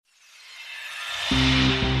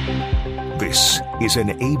This is an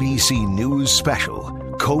ABC News special,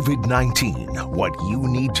 COVID-19, What You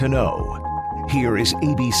Need to Know. Here is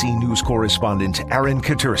ABC News correspondent Aaron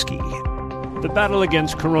Katersky. The battle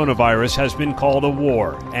against coronavirus has been called a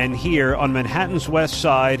war, and here on Manhattan's west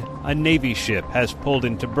side, a Navy ship has pulled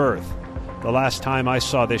into berth. The last time I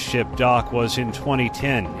saw this ship dock was in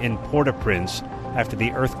 2010 in Port-au-Prince after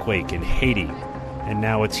the earthquake in Haiti. And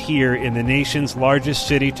now it's here in the nation's largest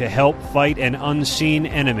city to help fight an unseen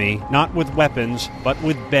enemy, not with weapons, but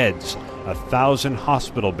with beds. 1,000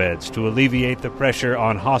 hospital beds to alleviate the pressure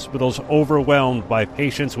on hospitals overwhelmed by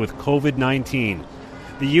patients with COVID-19.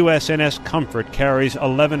 The USNS Comfort carries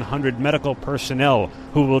 1,100 medical personnel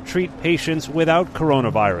who will treat patients without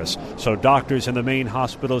coronavirus, so doctors in the main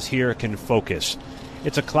hospitals here can focus.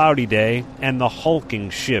 It's a cloudy day, and the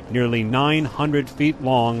hulking ship, nearly 900 feet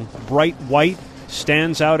long, bright white,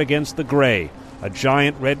 stands out against the gray. A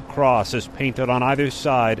giant red cross is painted on either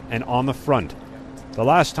side and on the front. The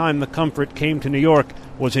last time the Comfort came to New York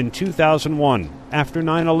was in 2001, after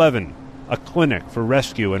 9/11, a clinic for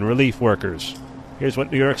rescue and relief workers. Here's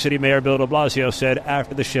what New York City Mayor Bill de Blasio said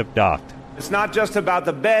after the ship docked. It's not just about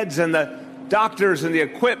the beds and the doctors and the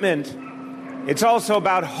equipment. It's also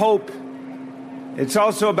about hope. It's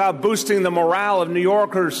also about boosting the morale of New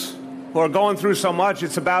Yorkers who are going through so much.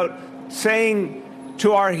 It's about saying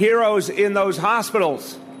to our heroes in those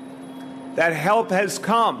hospitals that help has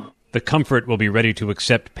come. The Comfort will be ready to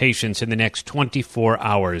accept patients in the next 24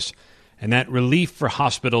 hours, and that relief for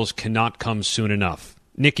hospitals cannot come soon enough.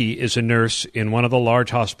 Nikki is a nurse in one of the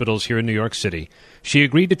large hospitals here in New York City. She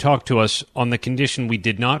agreed to talk to us on the condition we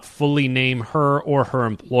did not fully name her or her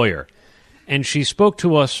employer. And she spoke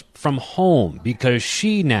to us from home because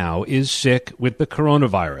she now is sick with the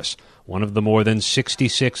coronavirus, one of the more than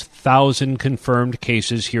 66,000 confirmed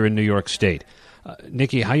cases here in New York State.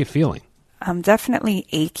 Nikki, how are you feeling? I'm definitely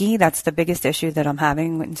achy. That's the biggest issue that I'm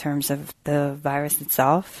having in terms of the virus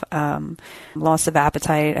itself. Loss of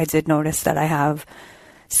appetite. I did notice that I have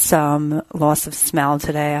some loss of smell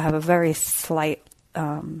today. I have a very slight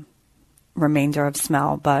remainder of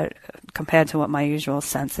smell, but compared to what my usual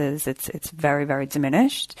sense is, it's very, very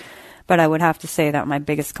diminished. But I would have to say that my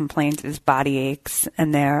biggest complaint is body aches,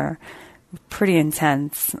 and they're pretty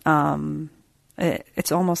intense.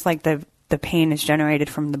 It's almost like the pain is generated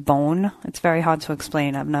from the bone. It's very hard to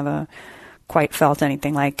explain. I've never quite felt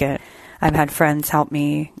anything like it. I've had friends help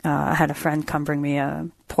me. I had a friend come bring me a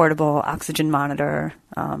portable oxygen monitor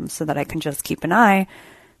so that I can just keep an eye,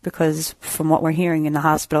 because from what we're hearing in the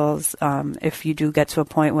hospitals, if you do get to a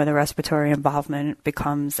point where the respiratory involvement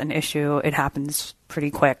becomes an issue, it happens pretty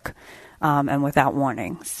quick and without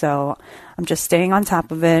warning. So I'm just staying on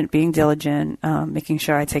top of it, being diligent, making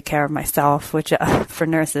sure I take care of myself, which for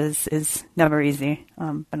nurses is never easy,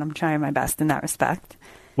 but I'm trying my best in that respect.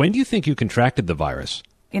 When do you think you contracted the virus?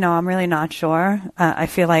 I'm really not sure. I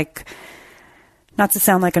feel like, not to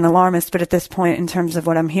sound like an alarmist, but at this point, in terms of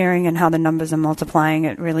what I'm hearing and how the numbers are multiplying,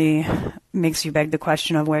 it really makes you beg the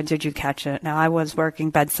question of where did you catch it? Now, I was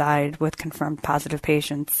working bedside with confirmed positive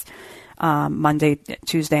patients Monday,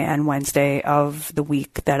 Tuesday, and Wednesday of the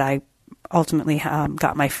week that I ultimately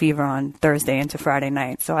got my fever on Thursday into Friday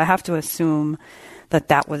night. So I have to assume that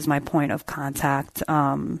that was my point of contact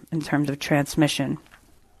in terms of transmission.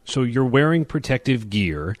 So you're wearing protective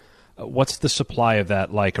gear. What's the supply of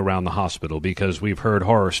that like around the hospital? Because we've heard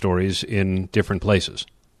horror stories in different places.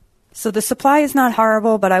 So the supply is not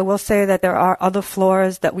horrible, but I will say that there are other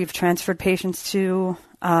floors that we've transferred patients to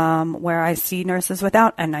where I see nurses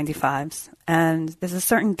without N95s. And there's a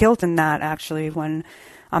certain guilt in that, actually, when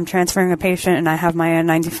I'm transferring a patient and I have my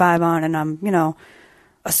N95 on and I'm,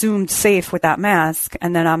 assumed safe with that mask,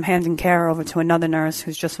 and then I'm handing care over to another nurse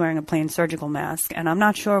who's just wearing a plain surgical mask. And I'm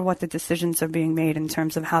not sure what the decisions are being made in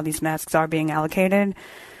terms of how these masks are being allocated,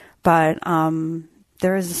 but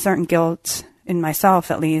there is a certain guilt in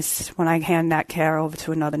myself, at least, when I hand that care over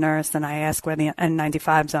to another nurse and I ask where the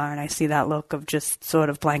N95s are, and I see that look of just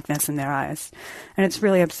sort of blankness in their eyes. And it's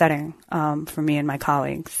really upsetting for me and my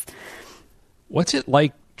colleagues. What's it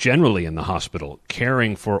like generally in the hospital,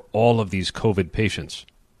 caring for all of these COVID patients?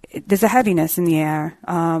 There's a heaviness in the air,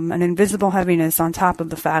 an invisible heaviness on top of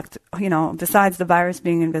the fact, besides the virus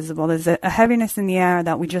being invisible, there's a heaviness in the air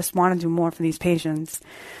that we just want to do more for these patients.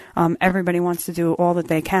 Everybody wants to do all that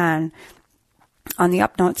they can. On the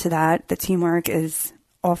up note to that, the teamwork is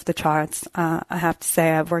off the charts. I have to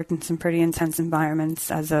say I've worked in some pretty intense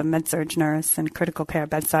environments as a med-surg nurse and critical care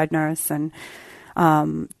bedside nurse, and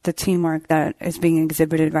The teamwork that is being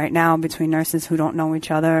exhibited right now between nurses who don't know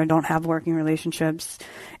each other, don't have working relationships,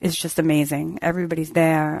 is just amazing. Everybody's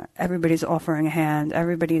there. Everybody's offering a hand.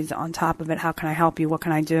 Everybody's on top of it. How can I help you? What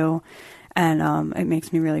can I do? And it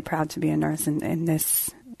makes me really proud to be a nurse in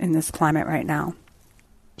this climate right now.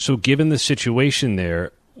 So given the situation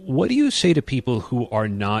there, what do you say to people who are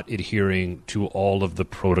not adhering to all of the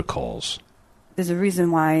protocols? There's a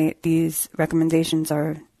reason why these recommendations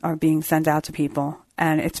are being sent out to people,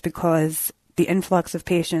 and it's because the influx of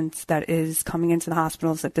patients that is coming into the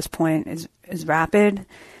hospitals at this point is rapid.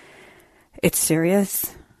 It's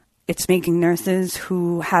serious. It's making nurses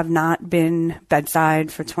who have not been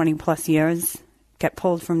bedside for 20 plus years get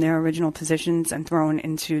pulled from their original positions and thrown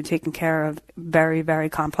into taking care of very, very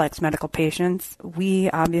complex medical patients. We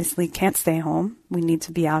obviously can't stay home. We need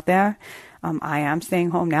to be out there. I am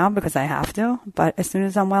staying home now because I have to, but as soon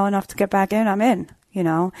as I'm well enough to get back in, I'm in,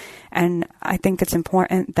 and I think it's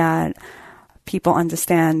important that people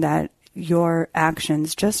understand that your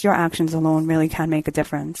actions, just your actions alone, really can make a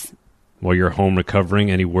difference. While you're home recovering,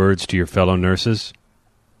 any words to your fellow nurses?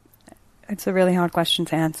 It's a really hard question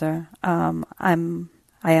to answer. I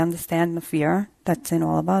understand the fear that's in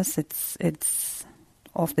all of us. It's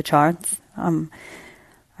off the charts. I'm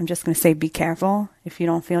just going to say be careful. If you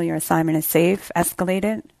don't feel your assignment is safe, escalate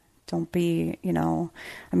it. Don't be,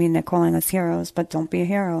 they're calling us heroes, but don't be a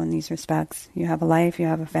hero in these respects. You have a life, you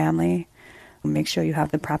have a family. Make sure you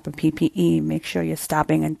have the proper PPE. Make sure you're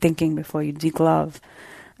stopping and thinking before you deglove.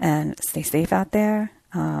 And stay safe out there.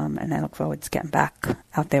 And I look forward to getting back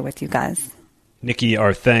out there with you guys. Nikki,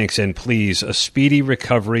 our thanks, and please, a speedy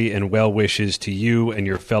recovery and well wishes to you and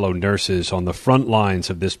your fellow nurses on the front lines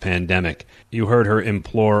of this pandemic. You heard her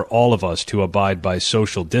implore all of us to abide by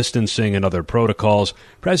social distancing and other protocols.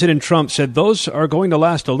 President Trump said those are going to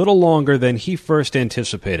last a little longer than he first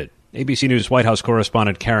anticipated. ABC News White House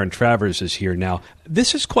correspondent Karen Travers is here now.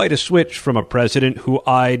 This is quite a switch from a president who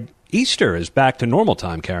eyed Easter as back to normal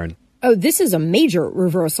time, Karen. Oh, this is a major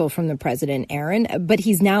reversal from the president, Aaron, but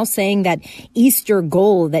he's now saying that Easter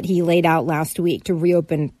goal that he laid out last week to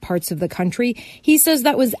reopen parts of the country, he says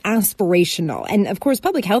that was aspirational. And of course,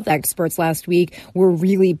 public health experts last week were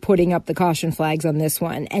really putting up the caution flags on this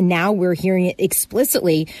one. And now we're hearing it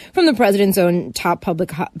explicitly from the president's own top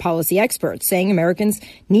public policy experts saying Americans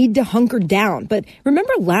need to hunker down. But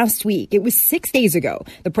remember last week, it was 6 days ago,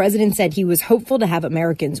 the president said he was hopeful to have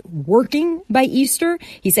Americans working by Easter.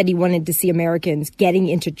 He said he wanted to see Americans getting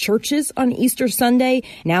into churches on Easter Sunday.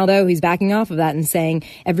 Now, though, he's backing off of that and saying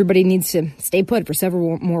everybody needs to stay put for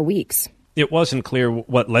several more weeks. It wasn't clear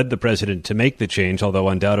what led the president to make the change, although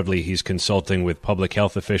undoubtedly he's consulting with public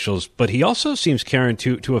health officials. But he also seems, Karen,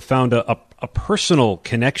 to have found a personal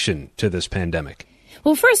connection to this pandemic.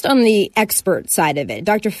 Well, first on the expert side of it,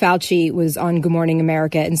 Dr. Fauci was on Good Morning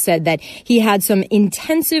America and said that he had some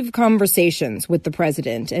intensive conversations with the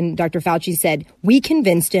president. And Dr. Fauci said, we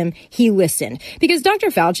convinced him, he listened. Because Dr.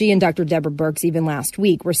 Fauci and Dr. Deborah Birx even last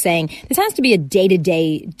week were saying this has to be a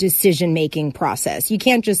day-to-day decision-making process. You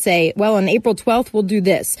can't just say, well, on April 12th, we'll do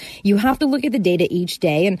this. You have to look at the data each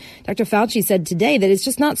day. And Dr. Fauci said today that it's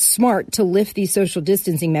just not smart to lift these social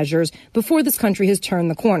distancing measures before this country has turned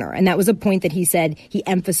the corner. And that was a point that he said he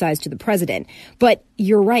emphasized to the president. But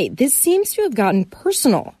you're right. This seems to have gotten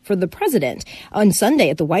personal for the president. On Sunday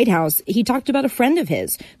at the White House, he talked about a friend of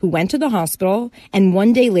his who went to the hospital and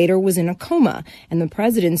one day later was in a coma. And the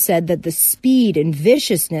president said that the speed and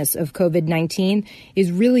viciousness of COVID-19 is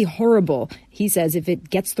really horrible. He says if it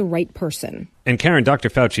gets the right person. And Karen, Dr.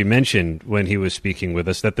 Fauci mentioned when he was speaking with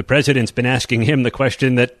us that the president's been asking him the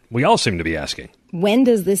question that we all seem to be asking. When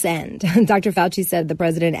does this end? Dr. Fauci said the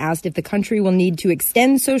president asked if the country will need to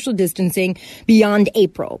extend social distancing beyond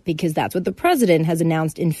April, because that's what the president has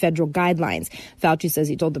announced in federal guidelines. Fauci says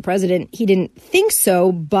he told the president he didn't think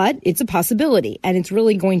so, but it's a possibility. And it's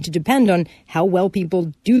really going to depend on how well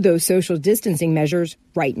people do those social distancing measures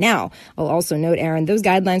right now. I'll also note, Aaron, those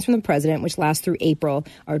guidelines from the president, which last through April,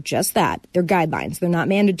 are just that. They're guidelines. They're not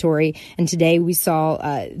mandatory. And today we saw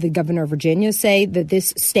the governor of Virginia say that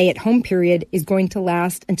this stay-at-home period is going to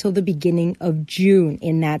last until the beginning of June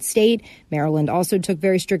in that state. Maryland also took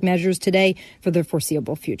very strict measures today for the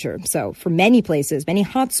foreseeable future. So for many places, many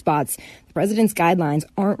hot spots, the president's guidelines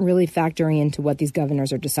aren't really factoring into what these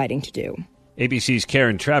governors are deciding to do. ABC's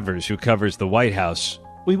Karen Travers, who covers the White House.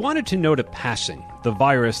 We wanted to note a passing. The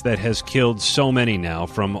virus that has killed so many now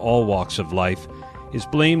from all walks of life is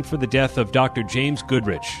blamed for the death of Dr. James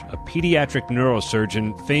Goodrich, a pediatric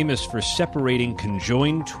neurosurgeon famous for separating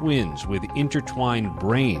conjoined twins with intertwined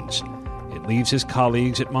brains. It leaves his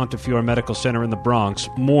colleagues at Montefiore Medical Center in the Bronx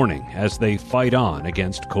mourning as they fight on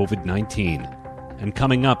against COVID-19. And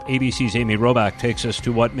coming up, ABC's Amy Robach takes us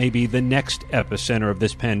to what may be the next epicenter of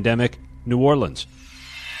this pandemic, New Orleans.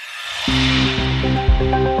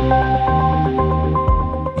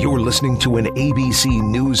 You're listening to an ABC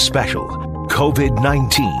News special,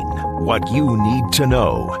 COVID-19, What You Need to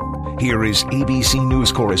Know. Here is ABC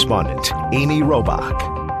News correspondent Amy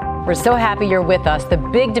Robach. We're so happy you're with us. The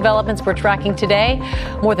big developments we're tracking today,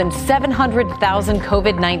 more than 700,000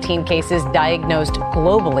 COVID-19 cases diagnosed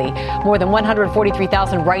globally, more than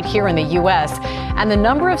 143,000 right here in the U.S., and the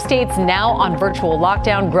number of states now on virtual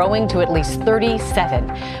lockdown growing to at least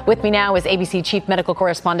 37. With me now is ABC Chief Medical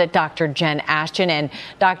Correspondent Dr. Jen Ashton. And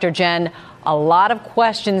Dr. Jen, a lot of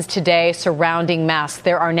questions today surrounding masks.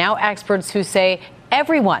 There are now experts who say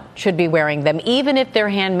everyone should be wearing them, even if they're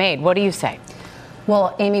handmade. What do you say?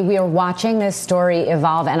 Well, Amy, we are watching this story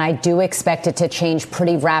evolve, and I do expect it to change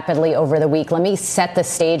pretty rapidly over the week. Let me set the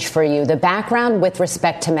stage for you. The background with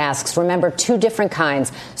respect to masks, remember, two different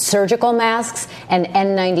kinds, surgical masks and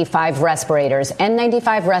N95 respirators.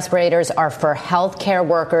 N95 respirators are for healthcare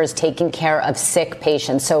workers taking care of sick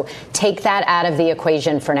patients. So take that out of the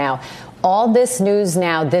equation for now. All this news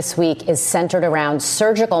now this week is centered around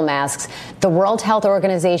surgical masks. The World Health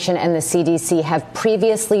Organization and the CDC have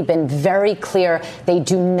previously been very clear they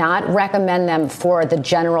do not recommend them for the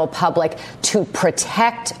general public to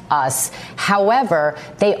protect us. However,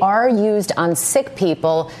 they are used on sick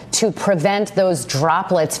people to prevent those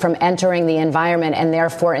droplets from entering the environment and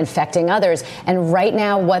therefore infecting others. And right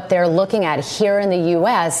now, what they're looking at here in the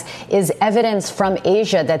U.S. is evidence from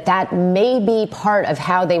Asia that may be part of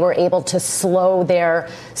how they were able to slow their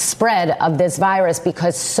spread of this virus,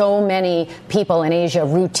 because so many people in Asia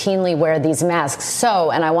routinely wear these masks.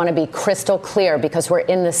 So, and I want to be crystal clear because we're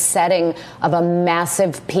in the setting of a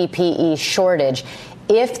massive PPE shortage.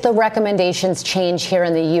 If the recommendations change here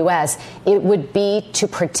in the U.S., it would be to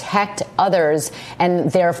protect others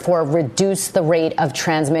and therefore reduce the rate of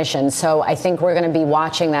transmission. So I think we're going to be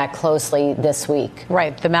watching that closely this week.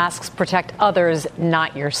 Right. The masks protect others,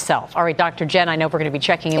 not yourself. All right, Dr. Jen, I know we're going to be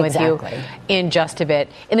checking in with you in just a bit.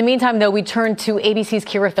 In the meantime, though, we turn to ABC's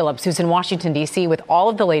Kira Phillips, who's in Washington, D.C. with all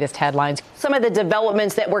of the latest headlines. Some of the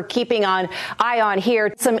developments that we're keeping an eye on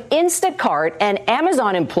here. Some Instacart and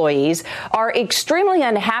Amazon employees are extremely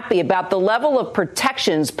unhappy about the level of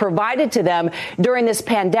protections provided to them during this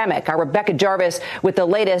pandemic. Our Rebecca Jarvis with the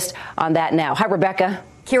latest on that now. Hi, Rebecca.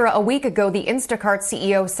 Kira, a week ago, the Instacart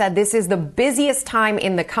CEO said this is the busiest time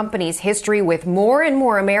in the company's history, with more and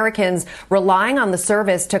more Americans relying on the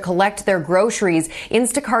service to collect their groceries.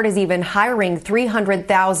 Instacart is even hiring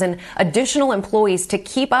 300,000 additional employees to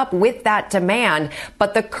keep up with that demand.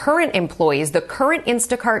 But the current employees, the current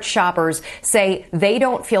Instacart shoppers, say they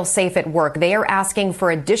don't feel safe at work. They are asking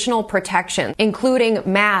for additional protection, including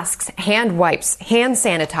masks, hand wipes, hand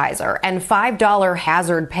sanitizer, and $5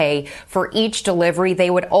 hazard pay for each delivery.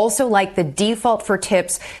 They would also like the default for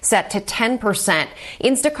tips set to 10%.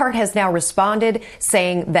 Instacart has now responded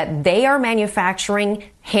saying that they are manufacturing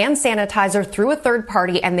hand sanitizer through a third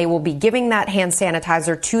party, and they will be giving that hand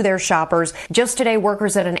sanitizer to their shoppers. Just today,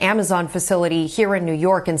 workers at an Amazon facility here in New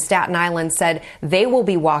York and Staten Island said they will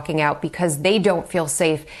be walking out because they don't feel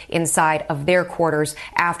safe inside of their quarters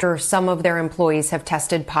after some of their employees have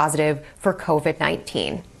tested positive for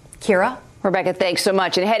COVID-19. Kira? Rebecca, thanks so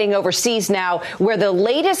much. And heading overseas now, where the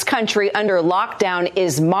latest country under lockdown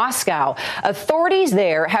is Moscow. Authorities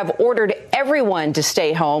there have ordered everyone to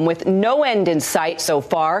stay home, with no end in sight so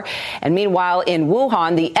far. And meanwhile, in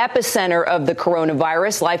Wuhan, the epicenter of the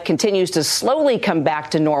coronavirus, life continues to slowly come back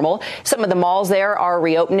to normal. Some of the malls there are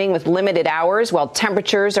reopening with limited hours, while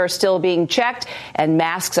temperatures are still being checked and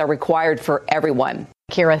masks are required for everyone.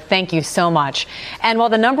 Kira, thank you so much. And while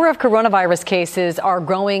the number of coronavirus cases are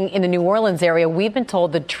growing in the New Orleans area, we've been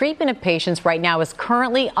told the treatment of patients right now is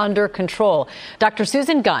currently under control. Dr.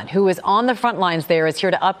 Susan Gunn, who is on the front lines there, is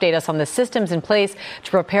here to update us on the systems in place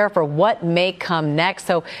to prepare for what may come next.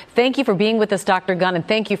 So thank you for being with us, Dr. Gunn, and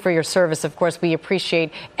thank you for your service. Of course, we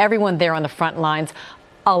appreciate everyone there on the front lines.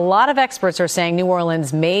 A lot of experts are saying New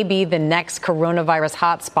Orleans may be the next coronavirus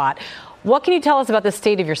hotspot. What can you tell us about the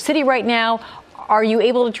state of your city right now? Are you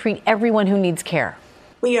able to treat everyone who needs care?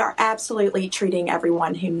 We are absolutely treating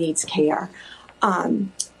everyone who needs care.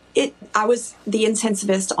 I was the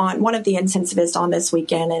intensivist on one of the intensivists on this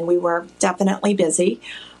weekend, and we were definitely busy.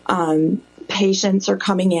 Patients are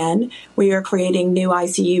coming in. We are creating new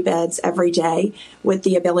ICU beds every day with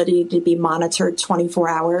the ability to be monitored 24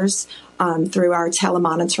 hours through our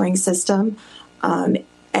telemonitoring system.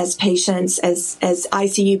 As patients, as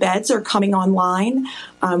ICU beds are coming online,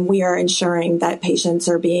 we are ensuring that patients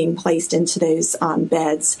are being placed into those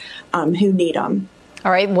beds who need them.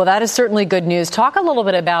 All right. Well, that is certainly good news. Talk a little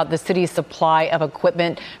bit about the city's supply of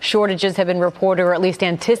equipment. Shortages have been reported, or at least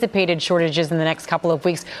anticipated shortages in the next couple of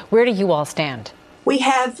weeks. Where do you all stand? We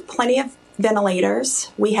have plenty of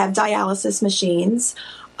ventilators. We have dialysis machines.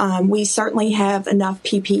 We certainly have enough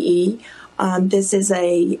PPE. This is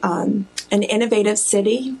an innovative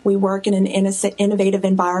city. We work in an innovative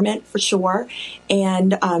environment for sure.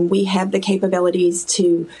 And we have the capabilities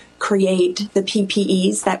to create the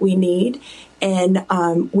PPEs that we need. And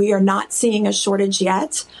we are not seeing a shortage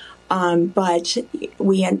yet. But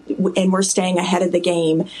we're staying ahead of the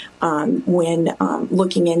game when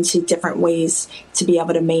looking into different ways to be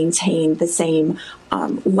able to maintain the same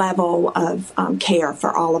level of care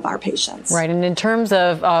for all of our patients. Right. And in terms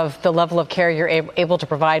of the level of care you're able to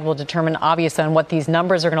provide will determine obviously on what these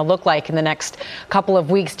numbers are going to look like in the next couple of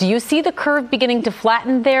weeks. Do you see the curve beginning to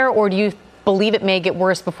flatten there, or do you believe it may get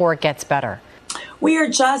worse before it gets better? We are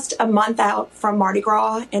just a month out from Mardi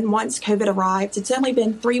Gras, and once COVID arrived, it's only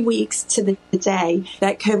been 3 weeks to the day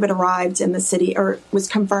that COVID arrived in the city, or was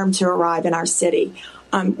confirmed to arrive in our city.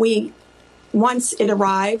 Once it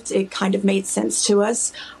arrived, it kind of made sense to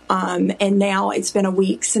us, and now it's been a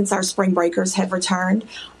week since our spring breakers have returned.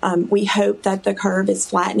 We hope that the curve is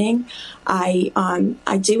flattening.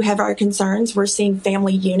 I do have our concerns. We're seeing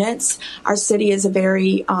family units. Our city is a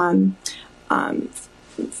very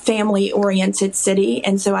family-oriented city,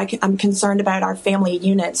 and so I'm concerned about our family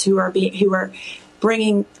units who are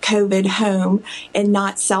bringing COVID home and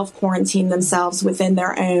not self-quarantine themselves within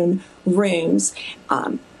their own rooms.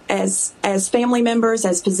 As family members,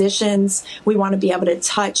 as physicians, we want to be able to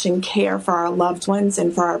touch and care for our loved ones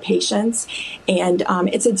and for our patients, and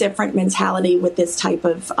it's a different mentality with this type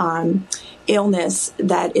of illness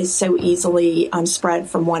that is so easily spread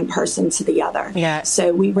from one person to the other. Yeah.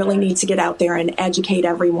 So we really need to get out there and educate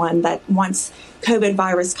everyone that once COVID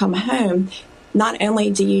virus come home, not only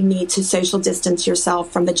do you need to social distance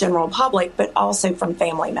yourself from the general public, but also from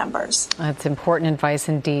family members. That's important advice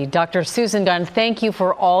indeed. Dr. Susan Gunn, thank you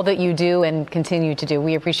for all that you do and continue to do.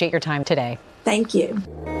 We appreciate your time today. Thank you.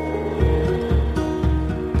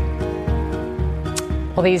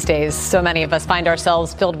 Well, these days, so many of us find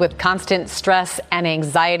ourselves filled with constant stress and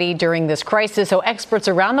anxiety during this crisis. So experts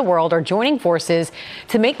around the world are joining forces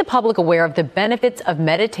to make the public aware of the benefits of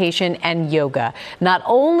meditation and yoga, not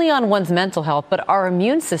only on one's mental health, but our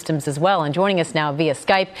immune systems as well. And joining us now via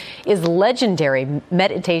Skype is legendary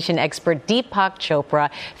meditation expert Deepak Chopra.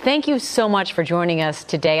 Thank you so much for joining us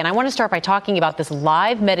today. And I want to start by talking about this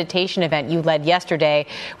live meditation event you led yesterday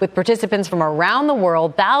with participants from around the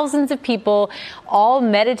world, thousands of people, all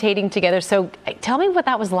meditating together. So tell me what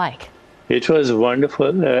that was like. It was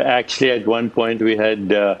wonderful. Actually, at one point we had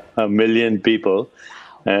 1 million people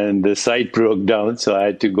and the site broke down. So I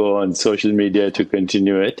had to go on social media to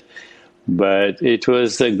continue it. But it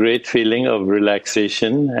was a great feeling of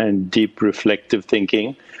relaxation and deep reflective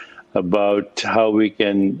thinking about how we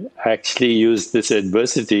can actually use this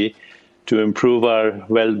adversity to improve our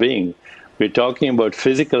well-being. We're talking about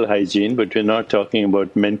physical hygiene, but we're not talking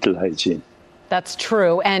about mental hygiene. That's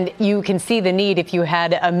true. And you can see the need if you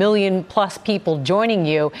had 1 million plus people joining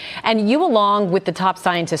you. And you, along with the top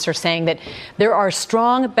scientists, are saying that there are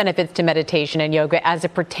strong benefits to meditation and yoga as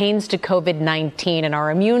it pertains to COVID-19 and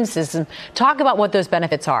our immune system. Talk about what those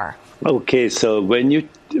benefits are. Okay, so when you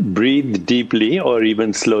breathe deeply, or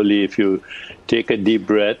even slowly, if you take a deep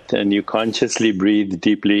breath and you consciously breathe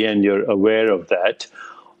deeply and you're aware of that,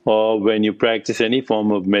 or when you practice any form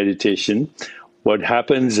of meditation, what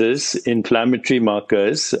happens is inflammatory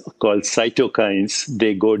markers called cytokines,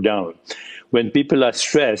 they go down. When people are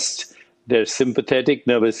stressed, their sympathetic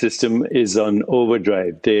nervous system is on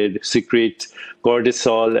overdrive. They secrete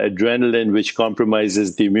cortisol, adrenaline, which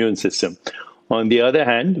compromises the immune system. On the other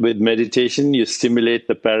hand, with meditation, you stimulate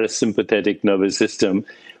the parasympathetic nervous system,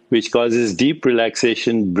 which causes deep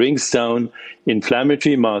relaxation, brings down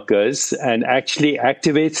inflammatory markers, and actually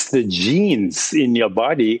activates the genes in your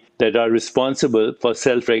body that are responsible for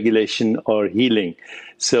self-regulation or healing.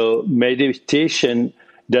 So meditation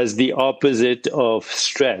does the opposite of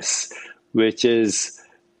stress, which is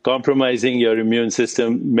compromising your immune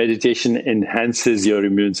system. Meditation enhances your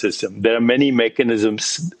immune system. There are many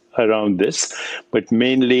mechanisms around this, but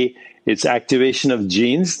mainly it's activation of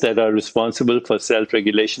genes that are responsible for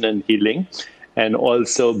self-regulation and healing, and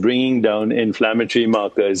also bringing down inflammatory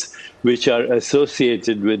markers, which are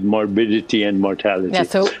associated with morbidity and mortality. Yeah,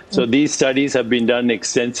 so these studies have been done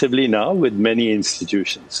extensively now with many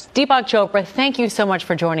institutions. Deepak Chopra, thank you so much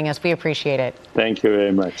for joining us. We appreciate it. Thank you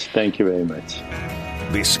very much. Thank you very much.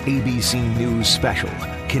 This ABC News special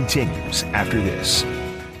continues after this.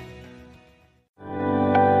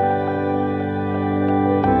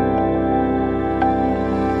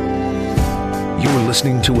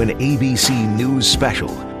 listening to an ABC News special,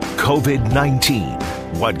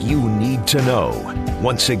 COVID-19, What You Need to Know.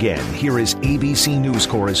 Once again, here is ABC News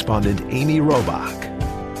correspondent Amy Robach.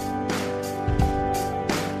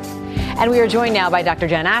 And we are joined now by Dr.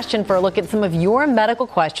 Jen Ashton for a look at some of your medical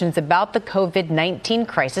questions about the COVID-19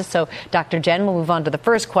 crisis. So, Dr. Jen, we'll move on to the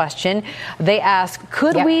first question. They ask,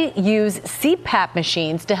 could we use CPAP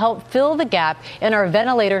machines to help fill the gap in our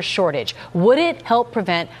ventilator shortage? Would it help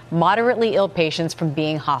prevent moderately ill patients from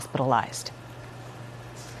being hospitalized?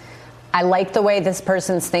 I like the way this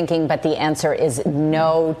person's thinking, but the answer is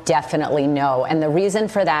no, definitely no. And the reason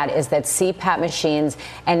for that is that CPAP machines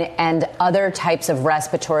and other types of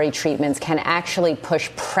respiratory treatments can actually push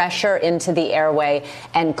pressure into the airway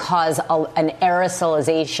and cause an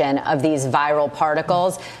aerosolization of these viral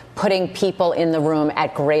particles, putting people in the room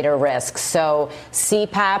at greater risk. So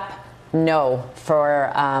CPAP, no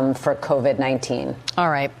for COVID-19. All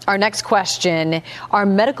right. Our next question. Are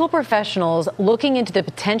medical professionals looking into the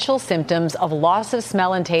potential symptoms of loss of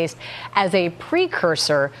smell and taste as a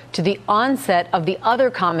precursor to the onset of the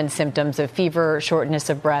other common symptoms of fever, shortness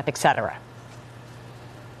of breath, etc.?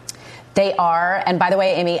 They are. And by the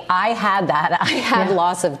way, Amy, I had that. I had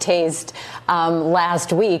loss of taste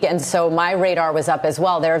last week. And so my radar was up as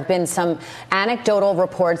well. There have been some anecdotal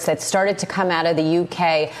reports that started to come out of the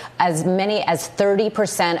UK. As many as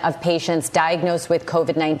 30% of patients diagnosed with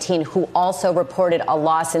COVID-19 who also reported a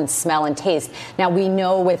loss in smell and taste. Now, we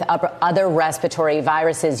know with other respiratory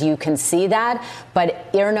viruses, you can see that. But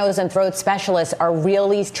ear, nose and throat specialists are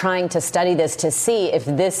really trying to study this to see if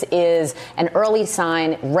this is an early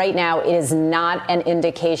sign. Right now, it is not an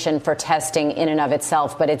indication for testing in and of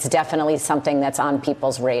itself, but it's definitely something that's on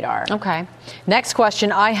people's radar. Okay. Next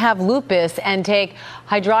question. I have lupus and take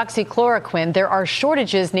hydroxychloroquine. There are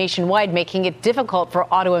shortages nationwide, making it difficult for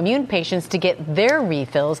autoimmune patients to get their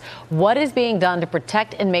refills. What is being done to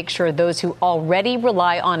protect and make sure those who already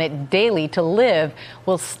rely on it daily to live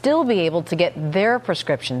will still be able to get their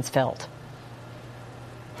prescriptions filled?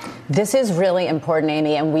 This is really important,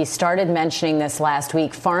 Amy, and we started mentioning this last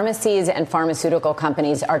week. Pharmacies and pharmaceutical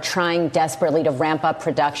companies are trying desperately to ramp up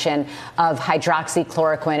production of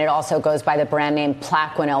hydroxychloroquine. It also goes by the brand name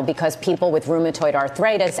Plaquenil because people with rheumatoid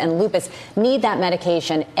arthritis and lupus need that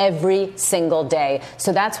medication every single day.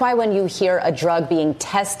 So that's why when you hear a drug being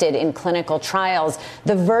tested in clinical trials,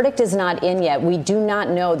 the verdict is not in yet. We do not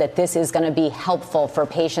know that this is going to be helpful for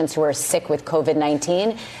patients who are sick with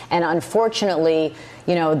COVID-19. And unfortunately,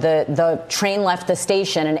 you know, the train left the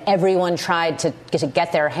station and everyone tried to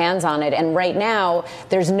get their hands on it. And right now,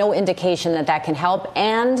 there's no indication that that can help.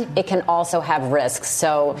 And it can also have risks.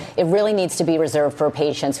 So it really needs to be reserved for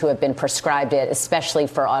patients who have been prescribed it, especially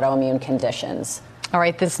for autoimmune conditions. All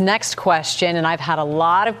right, this next question, and I've had a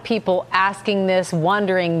lot of people asking this,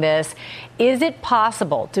 wondering this. Is it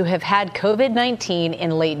possible to have had COVID-19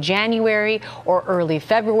 in late January or early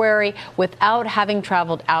February without having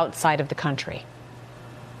traveled outside of the country?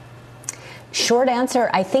 Short answer,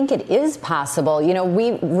 I think it is possible. You know,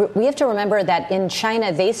 we have to remember that in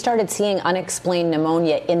China, they started seeing unexplained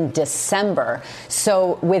pneumonia in December.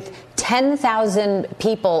 So with 10,000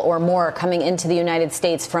 people or more coming into the United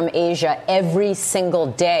States from Asia every single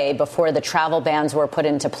day before the travel bans were put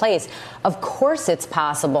into place, of course it's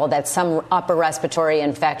possible that some upper respiratory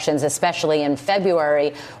infections, especially in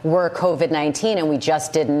February, were COVID-19 and we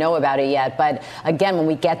just didn't know about it yet. But again, when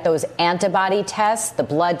we get those antibody tests, the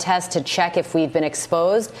blood tests to check if we've been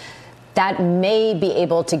exposed, that may be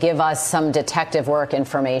able to give us some detective work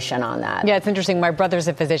information on that. Yeah, it's interesting. My brother's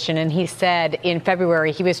a physician, and he said in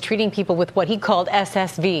February he was treating people with what he called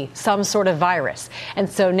SSV, some sort of virus. And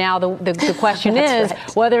so now the question is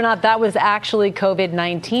whether or not that was actually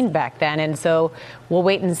COVID-19 back then. And so we'll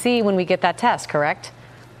wait and see when we get that test, correct?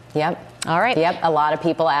 Yep. All right. Yep. A lot of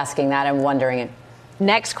people asking that and wondering it.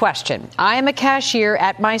 Next question. I am a cashier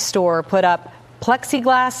at my store, put up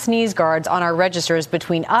plexiglass sneeze guards on our registers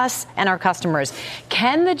between us and our customers.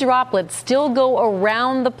 Can the droplets still go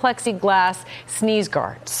around the plexiglass sneeze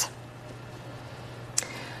guards?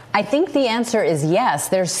 I think the answer is yes.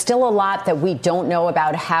 There's still a lot that we don't know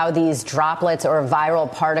about how these droplets or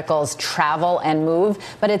viral particles travel and move,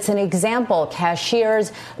 but it's an example.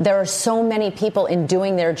 Cashiers, there are so many people in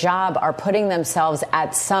doing their job are putting themselves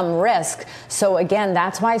at some risk. So again,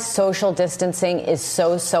 that's why social distancing is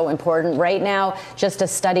so important. Right now, just a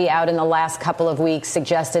study out in the last couple of weeks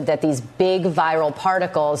suggested that these big viral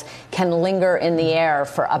particles can linger in the air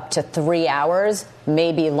for up to 3 hours,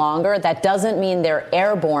 maybe longer. That doesn't mean they're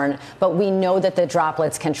airborne, but we know that the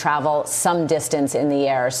droplets can travel some distance in the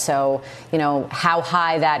air. So, how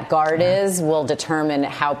high that guard is will determine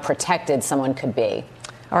how protected someone could be.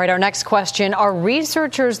 All right, our next question. Are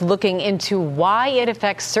researchers looking into why it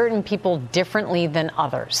affects certain people differently than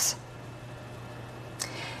others?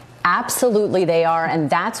 Absolutely, they are. And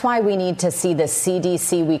that's why we need to see the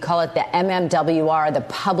CDC, we call it the MMWR, the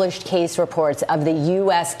published case reports of the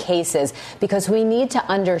U.S. cases, because we need to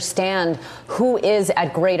understand who is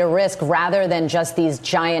at greater risk rather than just these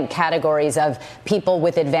giant categories of people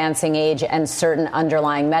with advancing age and certain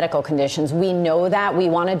underlying medical conditions. We know that. We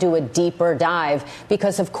want to do a deeper dive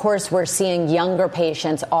because, of course, we're seeing younger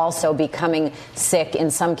patients also becoming sick,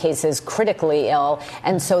 in some cases critically ill.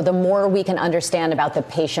 And so the more we can understand about the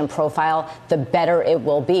patient profile, the better it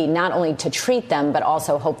will be, not only to treat them, but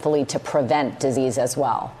also hopefully to prevent disease as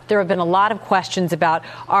well. There have been a lot of questions about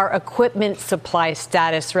our equipment supply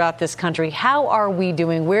status throughout this country. How are we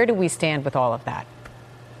doing? Where do we stand with all of that?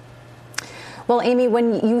 Well, Amy,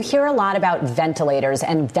 when you hear a lot about ventilators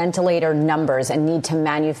and ventilator numbers and need to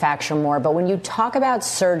manufacture more, but when you talk about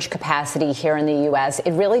surge capacity here in the U.S.,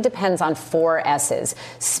 it really depends on 4 S's: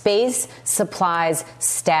 space, supplies,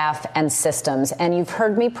 staff, and systems. And you've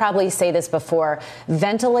heard me probably say this before.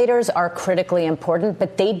 Ventilators are critically important,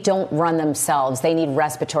 but they don't run themselves. They need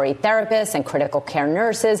respiratory therapists and critical care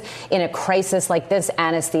nurses. In a crisis like this,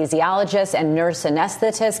 anesthesiologists and nurse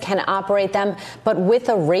anesthetists can operate them. But with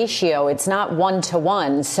a ratio, it's not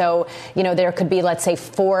 1-to-1. So, there could be, let's say,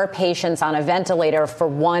 4 patients on a ventilator for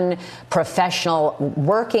 1 professional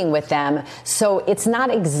working with them. So it's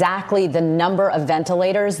not exactly the number of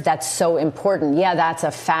ventilators that's so important. Yeah, that's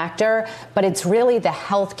a factor, but it's really the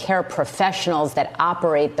healthcare professionals that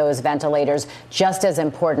operate those ventilators just as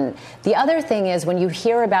important. The other thing is, when you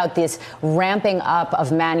hear about this ramping up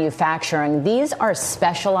of manufacturing, these are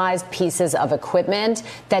specialized pieces of equipment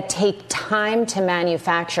that take time to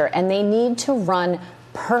manufacture, and they need to run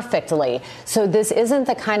perfectly. So this isn't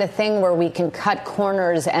the kind of thing where we can cut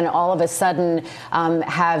corners and all of a sudden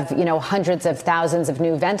have, hundreds of thousands of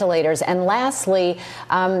new ventilators. And lastly,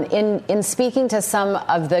 in speaking to some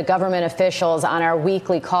of the government officials on our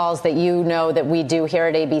weekly calls that that we do here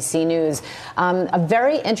at ABC News, a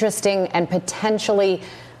very interesting and potentially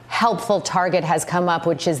helpful target has come up,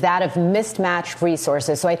 which is that of mismatched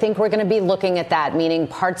resources. So I think we're going to be looking at that, meaning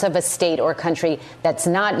parts of a state or country that's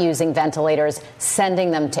not using ventilators,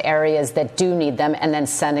 sending them to areas that do need them, and then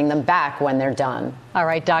sending them back when they're done. All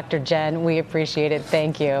right, Dr. Jen, we appreciate it.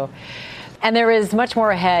 Thank you. And there is much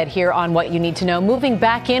more ahead here on What You Need to Know. Moving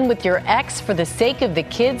back in with your ex for the sake of the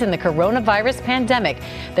kids in the coronavirus pandemic.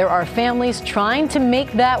 There are families trying to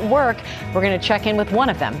make that work. We're going to check in with one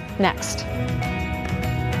of them next.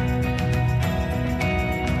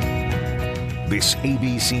 This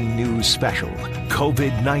ABC News special,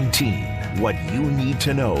 COVID-19, What You Need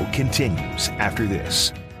to Know, continues after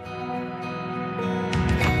this.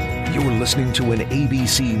 You're listening to an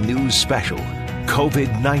ABC News special,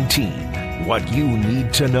 COVID-19, What You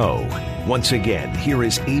Need to Know. Once again, here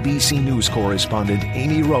is ABC News correspondent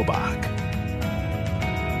Amy Robach.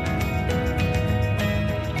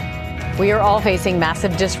 We are all facing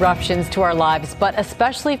massive disruptions to our lives, but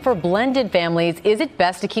especially for blended families, is it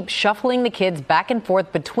best to keep shuffling the kids back and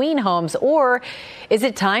forth between homes, or is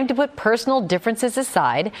it time to put personal differences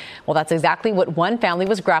aside? Well, that's exactly what one family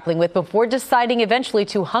was grappling with before deciding eventually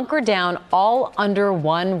to hunker down all under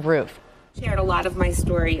one roof. Shared a lot of my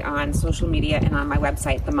story on social media and on my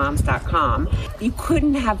website, themoms.com. You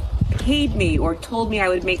couldn't have paid me or told me I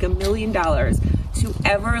would make $1 million to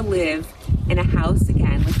ever live in a house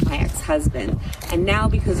again with my ex-husband. And now,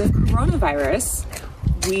 because of coronavirus,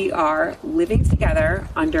 we are living together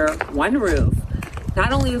under one roof,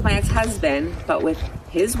 not only with my ex-husband, but with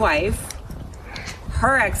his wife,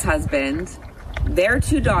 her ex-husband, their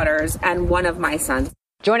 2 daughters, and one of my sons.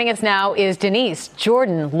 Joining us now is Denise,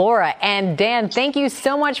 Jordan, Laura, and Dan. Thank you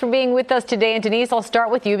so much for being with us today. And Denise, I'll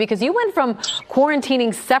start with you because you went from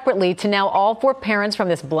quarantining separately to now all 4 parents from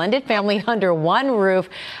this blended family under one roof.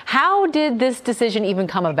 How did this decision even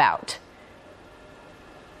come about?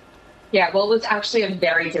 Yeah, well, it was actually a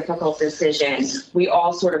very difficult decision. We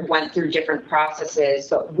all sort of went through different processes,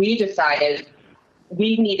 but we decided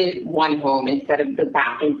we needed one home instead of the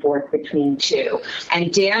back and forth between 2.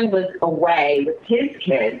 And Dan was away with his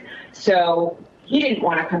kids, so he didn't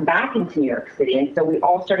want to come back into New York City. And so we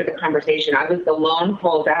all started the conversation. I was the lone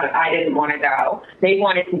holdout. I didn't want to go. They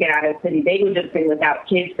wanted to get out of the city. They would have been without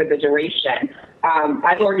kids for the duration.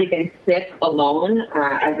 I've already been sick alone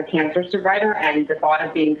as a cancer survivor, and the thought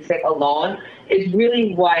of being sick alone is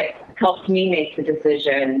really what helped me make the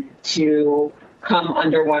decision to come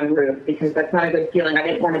under one roof, because that's not a good feeling. I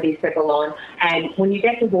didn't want to be sick alone. And when you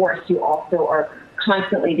get divorced, you also are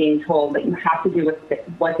constantly being told that you have to do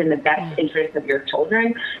what's in the best interest of your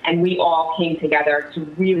children. And we all came together to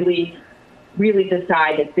really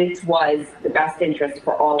decide that this was the best interest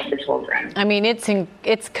for all of the children. I mean,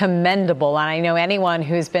 it's commendable. And I know anyone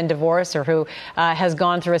who's been divorced or who has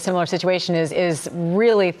gone through a similar situation is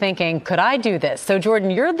really thinking, could I do this? So,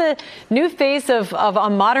 Jordan, you're the new face of a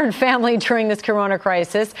modern family during this corona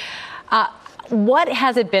crisis. What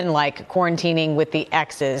has it been like quarantining with the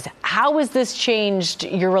exes? How has this changed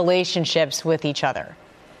your relationships with each other?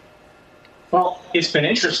 Well, it's been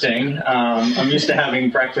interesting. I'm used to having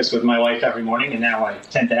breakfast with my wife every morning, and now I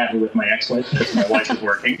tend to have it with my ex-wife because my wife is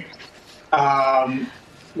working.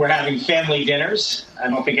 We're having family dinners. I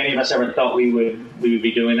don't think any of us ever thought we would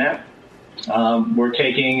be doing that. We're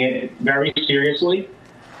taking it very seriously.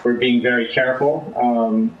 We're being very careful.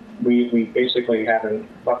 We basically haven't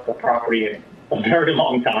left the property in a very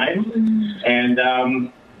long time, and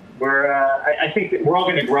I think that we're all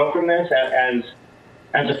going to grow from this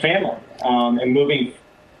as a family, and moving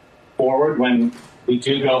forward when we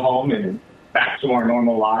do go home and back to our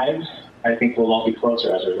normal lives, I think we'll all be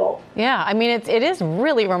closer as a result. Yeah, I mean, it is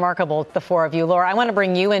really remarkable, the four of you. Laura, I want to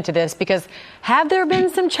bring you into this because have there been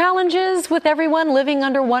some challenges with everyone living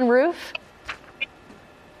under one roof?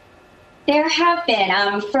 There have been.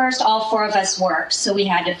 First, all four of us worked, so we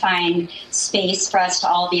had to find space for us to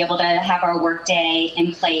all be able to have our work day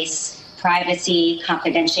in place. Privacy,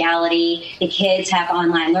 confidentiality. The kids have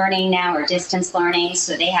online learning now or distance learning,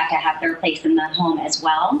 so they have to have their place in the home as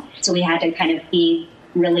well. So we had to kind of be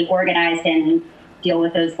really organized and deal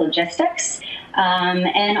with those logistics.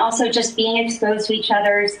 And also just being exposed to each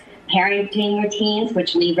other's parenting routines,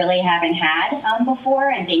 which we really haven't had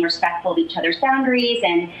before, and being respectful of each other's boundaries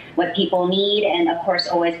and what people need. And of course,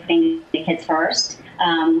 always putting the kids first,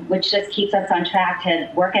 which just keeps us on track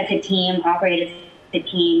to work as a team, operate as the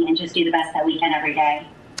team, and just do the best that we can every day.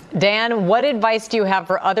 Dan, what advice do you have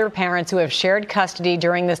for other parents who have shared custody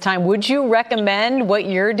during this time? Would you recommend what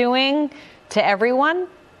you're doing to everyone?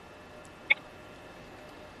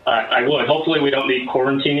 I would. Hopefully we don't need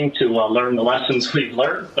quarantining to learn the lessons we've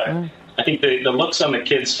learned, but I think the looks on the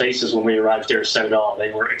kids' faces when we arrived here said it all.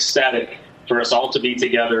 They were ecstatic for us all to be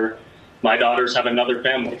together. My daughters have another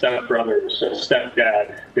family, stepbrothers, a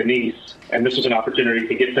stepdad, the niece, and this was an opportunity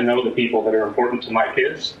to get to know the people that are important to my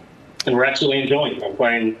kids. And we're actually enjoying it. I'm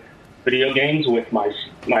playing video games with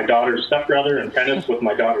my daughter's stepbrother and tennis with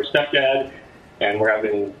my daughter's stepdad, and we're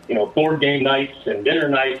having board game nights and dinner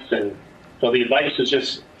nights. And so the advice is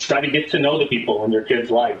just try to get to know the people in your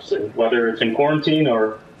kids' lives, and whether it's in quarantine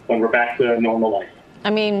or when we're back to normal life. I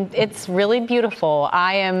mean, it's really beautiful.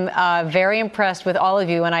 I am very impressed with all of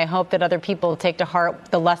you, and I hope that other people take to heart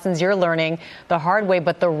the lessons you're learning the hard way,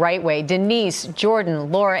 but the right way. Denise,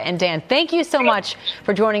 Jordan, Laura, and Dan, thank you so much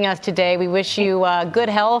for joining us today. We wish you good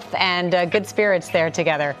health and good spirits there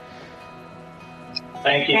together.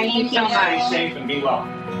 Thank you. Thank you so much. Stay safe and be well.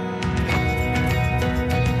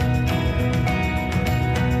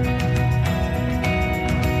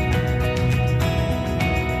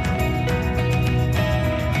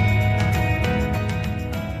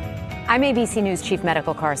 I'm ABC News Chief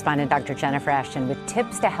Medical Correspondent Dr. Jennifer Ashton with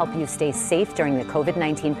tips to help you stay safe during the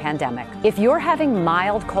COVID-19 pandemic. If you're having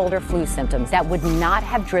mild cold or flu symptoms that would not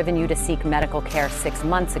have driven you to seek medical care 6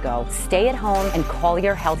 months ago, stay at home and call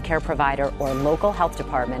your healthcare provider or local health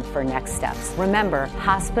department for next steps. Remember,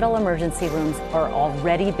 hospital emergency rooms are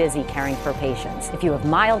already busy caring for patients. If you have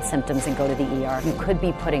mild symptoms and go to the ER, you could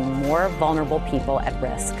be putting more vulnerable people at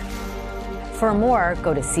risk. For more,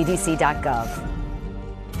 go to cdc.gov.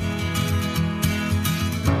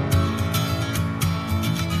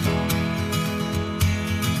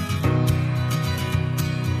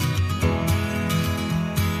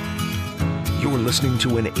 You're listening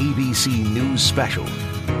to an ABC News special,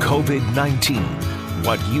 COVID-19,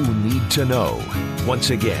 What You Need to Know.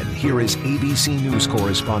 Once again, here is ABC News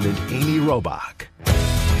correspondent Amy Robach.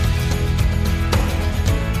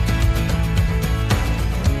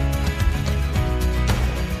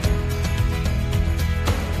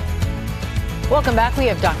 Welcome back. We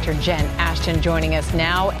have Dr. Jen Ashton joining us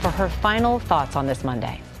now for her final thoughts on this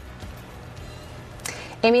Monday.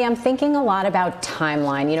 Amy, I'm thinking a lot about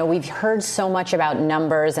timeline. We've heard so much about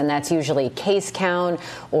numbers, and that's usually case count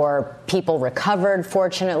or people recovered,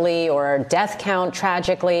 fortunately, or death count,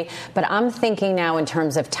 tragically. But I'm thinking now in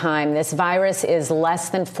terms of time. This virus is less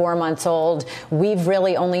than 4 months old. We've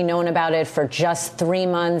really only known about it for just 3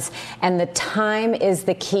 months. And the time is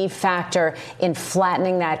the key factor in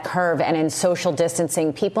flattening that curve and in social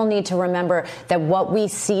distancing. People need to remember that what we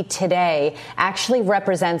see today actually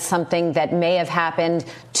represents something that may have happened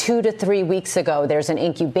 2 to 3 weeks ago. There's an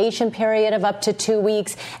incubation period of up to 2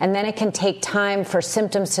 weeks, and then it can take time for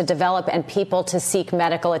symptoms to develop and people to seek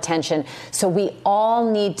medical attention. So we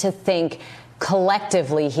all need to think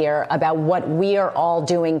collectively here about what we are all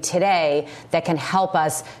doing today that can help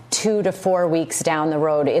us 2 to 4 weeks down the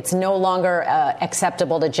road. It's no longer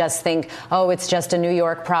acceptable to just think, oh, it's just a New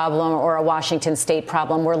York problem or a Washington state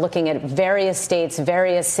problem. We're looking at various states,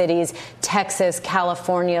 various cities, Texas,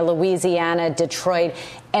 California, Louisiana, Detroit.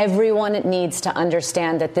 Everyone needs to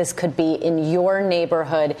understand that this could be in your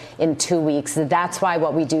neighborhood in 2 weeks. That's why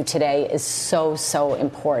what we do today is so, so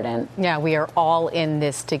important. Yeah, we are all in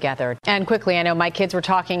this together. And quickly, I know my kids were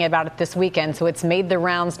talking about it this weekend, so it's made the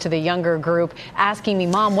rounds to the younger group, asking me,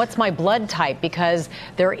 Mom, what's my blood type? Because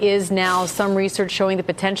there is now some research showing the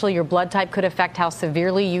potential your blood type could affect how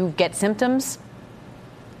severely you get symptoms.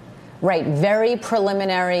 Right. Very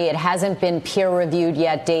preliminary. It hasn't been peer-reviewed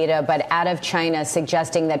yet data, but out of China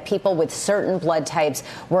suggesting that people with certain blood types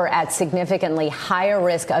were at significantly higher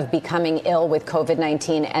risk of becoming ill with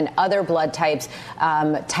COVID-19, and other blood types,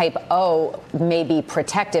 type O, may be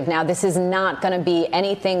protective. Now, this is not going to be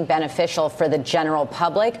anything beneficial for the general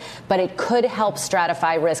public, but it could help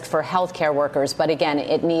stratify risk for healthcare workers. But again,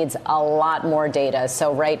 it needs a lot more data.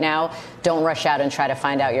 So right now, don't rush out and try to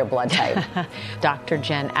find out your blood type. Dr.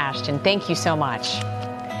 Jen Ashton, thank you so much.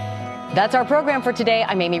 That's our program for today.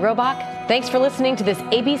 I'm Amy Robach. Thanks for listening to this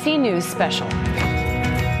ABC News special.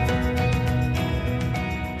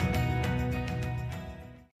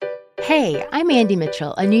 Hey, I'm Andy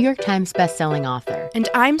Mitchell, a New York Times bestselling author. And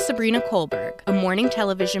I'm Sabrina Kohlberg, a morning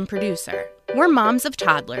television producer. We're moms of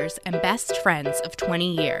toddlers and best friends of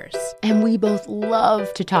 20 years. And we both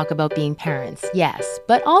love to talk about being parents, yes,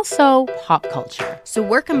 but also pop culture. So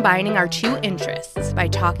we're combining our two interests by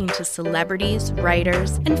talking to celebrities,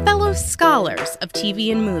 writers, and fellow scholars of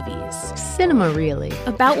TV and movies. Cinema, really.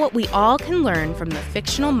 About what we all can learn from the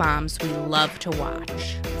fictional moms we love to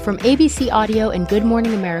watch. From ABC Audio and Good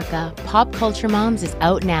Morning America, Pop Culture Moms is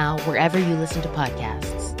out now wherever you listen to podcasts.